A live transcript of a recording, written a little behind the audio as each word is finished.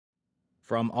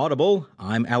From Audible,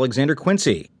 I'm Alexander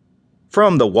Quincy.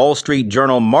 From the Wall Street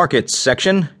Journal Markets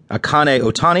section, Akane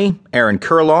Otani, Aaron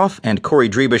Kuriloff, and Corrie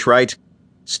Driebusch write,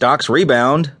 "Stocks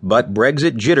rebound, but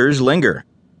Brexit jitters linger."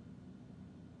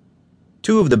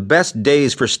 Two of the best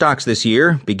days for stocks this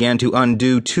year began to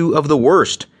undo two of the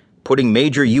worst, putting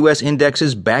major U.S.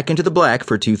 indexes back into the black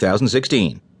for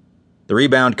 2016. The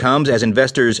rebound comes as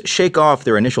investors shake off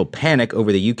their initial panic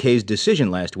over the UK's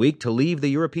decision last week to leave the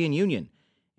European Union.